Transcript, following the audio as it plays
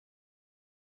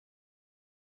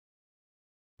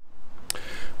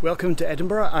Welcome to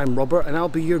Edinburgh, I'm Robert and I'll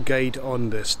be your guide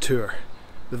on this tour.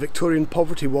 The Victorian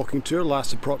Poverty Walking Tour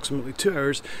lasts approximately 2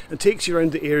 hours and takes you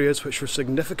around the areas which were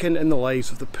significant in the lives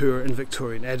of the poor in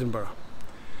Victorian Edinburgh.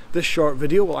 This short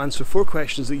video will answer 4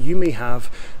 questions that you may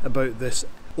have about this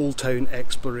Old Town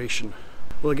exploration.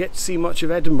 Will I get to see much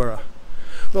of Edinburgh?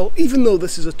 Well, even though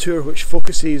this is a tour which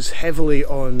focuses heavily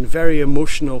on very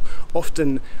emotional,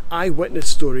 often eyewitness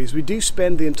stories, we do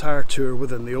spend the entire tour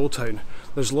within the Old Town.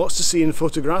 There's lots to see and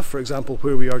photograph, for example,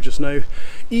 where we are just now,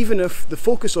 even if the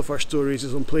focus of our stories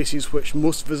is on places which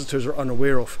most visitors are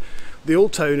unaware of. The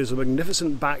Old Town is a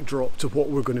magnificent backdrop to what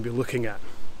we're going to be looking at.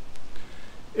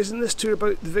 Isn't this tour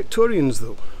about the Victorians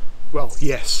though? Well,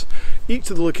 yes. Each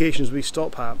of the locations we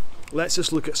stop at lets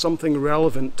us look at something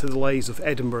relevant to the lives of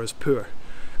Edinburgh's poor.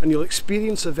 And you'll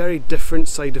experience a very different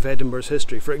side of Edinburgh's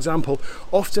history. For example,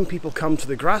 often people come to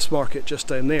the grass market just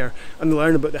down there and they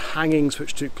learn about the hangings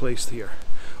which took place here.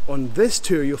 On this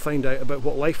tour you'll find out about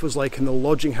what life was like in the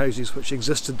lodging houses which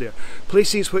existed there,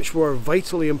 places which were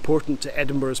vitally important to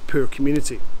Edinburgh's poor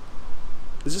community.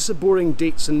 Is this a boring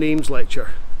dates and names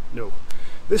lecture? No.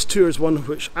 This tour is one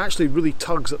which actually really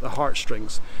tugs at the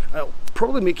heartstrings. It'll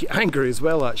probably make you angry as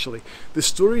well, actually. The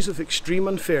stories of extreme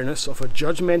unfairness, of a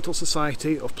judgmental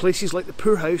society, of places like the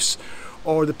poorhouse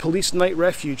or the police night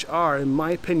refuge are, in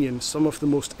my opinion, some of the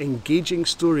most engaging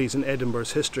stories in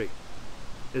Edinburgh's history.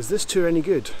 Is this tour any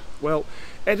good? Well,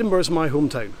 Edinburgh's my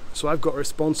hometown, so I've got a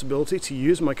responsibility to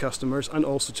you as my customers and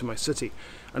also to my city.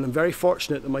 And I'm very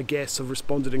fortunate that my guests have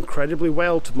responded incredibly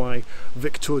well to my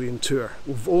Victorian tour.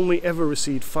 We've only ever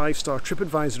received 5-star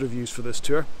TripAdvisor reviews for this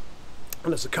tour.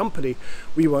 And as a company,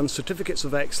 we won certificates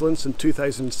of excellence in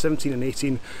 2017 and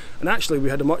 18, and actually we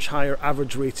had a much higher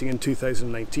average rating in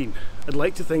 2019. I'd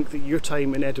like to think that your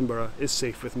time in Edinburgh is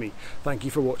safe with me. Thank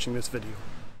you for watching this video.